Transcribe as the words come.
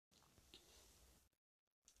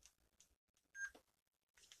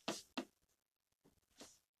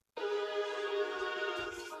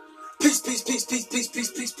Peace, peace, peace, peace, peace,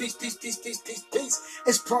 peace, peace, peace, peace, peace, peace, peace, peace.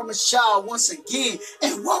 It's Promise Child once again,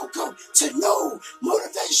 and welcome to New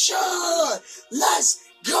Motivation. Let's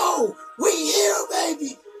go. We here,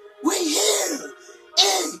 baby. We here.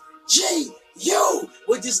 NGU.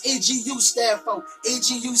 What does NGU stand for?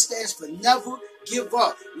 NGU stands for never give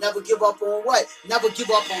up. Never give up on what? Never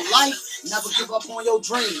give up on life. Never give up on your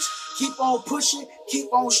dreams. Keep on pushing,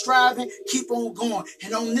 keep on striving, keep on going.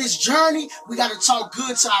 And on this journey, we got to talk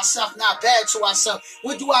good to ourselves, not bad to ourselves.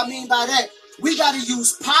 What do I mean by that? We got to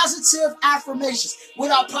use positive affirmations. What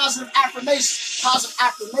are positive affirmations? Positive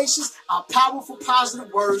affirmations are powerful,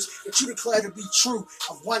 positive words that you declare to be true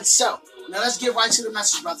of oneself. Now let's get right to the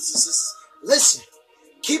message, brothers and sisters. Listen,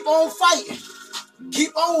 keep on fighting.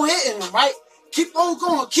 Keep on hitting them, right? Keep on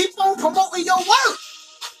going. Keep on promoting your work.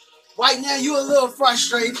 Right now, you're a little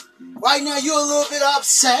frustrated. Right now, you're a little bit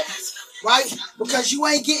upset, right? Because you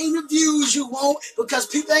ain't getting the views you want, because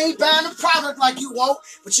people ain't buying the product like you want.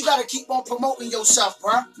 But you got to keep on promoting yourself,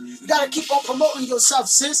 bro. You got to keep on promoting yourself,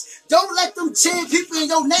 sis. Don't let them 10 people in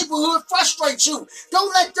your neighborhood frustrate you.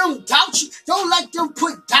 Don't let them doubt you. Don't let them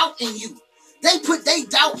put doubt in you. They put their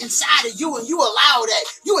doubt inside of you, and you allow that.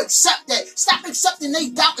 You accept that. Stop accepting their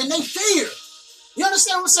doubt and their fear. You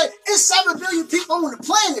understand what I'm saying? It's 7 billion people on the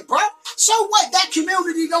planet, bro. So what? That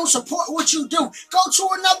community don't support what you do. Go to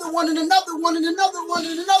another one and another one and another one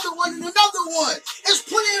and another one and another one. There's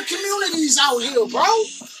plenty of communities out here, bro.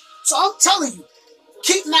 So I'm telling you,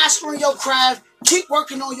 keep mastering your craft. Keep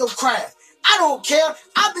working on your craft. I don't care.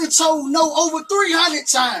 I've been told no over 300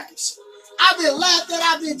 times. I've been laughed at.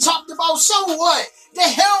 I've been talked about. So what? The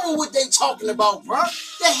hell with what they talking about, bro.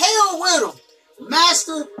 The hell with them.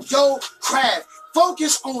 Master your craft.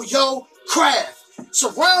 Focus on your craft.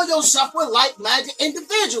 Surround yourself with like-minded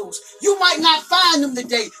individuals. You might not find them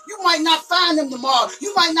today. You might not find them tomorrow.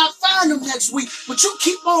 You might not find them next week. But you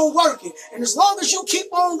keep on working. And as long as you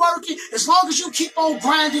keep on working, as long as you keep on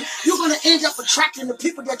grinding, you're going to end up attracting the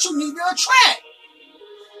people that you need to attract.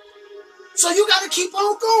 So you got to keep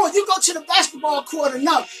on going. You go to the basketball court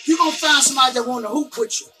enough, you're going to find somebody that want to hoop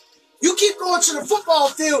with you. You keep going to the football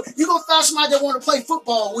field, you're going to find somebody that want to play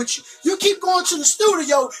football with you. You keep going to the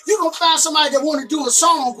studio, you're going to find somebody that want to do a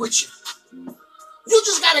song with you. You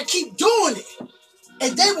just got to keep doing it.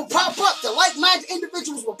 And they will pop up. The like-minded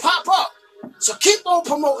individuals will pop up. So keep on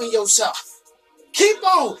promoting yourself. Keep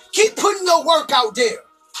on. Keep putting your work out there.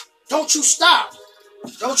 Don't you stop.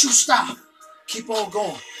 Don't you stop. Keep on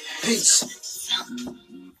going. Peace.